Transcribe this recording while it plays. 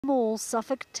Small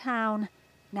Suffolk town,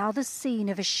 now the scene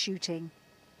of a shooting.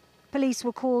 Police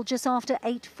were called just after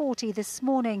 8:40 this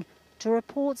morning to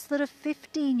reports that a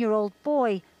 15-year-old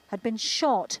boy had been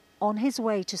shot on his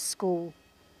way to school.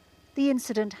 The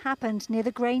incident happened near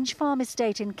the Grange Farm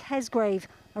estate in Kesgrave,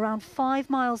 around 5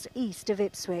 miles east of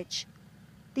Ipswich.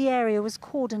 The area was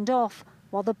cordoned off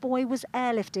while the boy was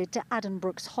airlifted to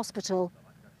Addenbrooke's hospital.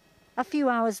 A few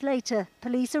hours later,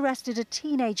 police arrested a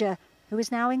teenager who is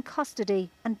now in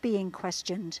custody and being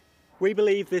questioned. We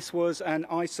believe this was an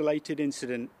isolated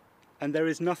incident, and there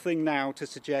is nothing now to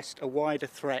suggest a wider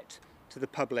threat to the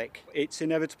public. It's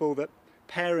inevitable that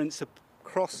parents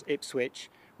across Ipswich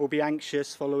will be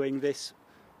anxious following this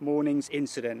morning's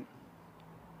incident.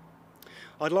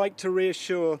 I'd like to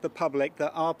reassure the public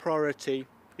that our priority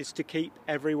is to keep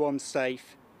everyone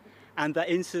safe, and that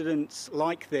incidents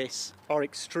like this are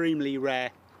extremely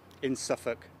rare in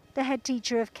Suffolk. The head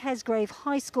teacher of Kesgrave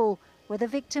High School, where the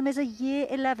victim is a Year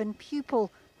 11 pupil,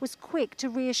 was quick to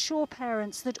reassure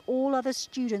parents that all other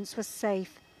students were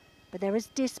safe. But there is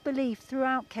disbelief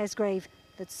throughout Kesgrave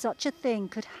that such a thing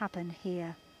could happen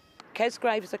here.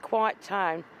 Kesgrave is a quiet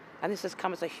town, and this has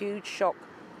come as a huge shock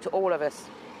to all of us.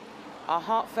 Our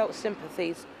heartfelt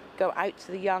sympathies go out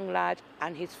to the young lad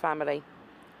and his family.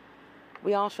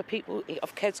 We ask for people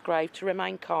of Kesgrave to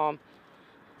remain calm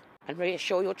and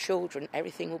reassure your children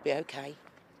everything will be okay.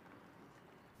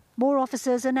 More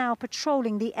officers are now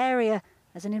patrolling the area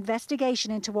as an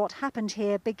investigation into what happened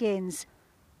here begins.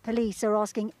 Police are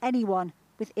asking anyone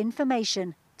with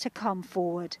information to come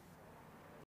forward.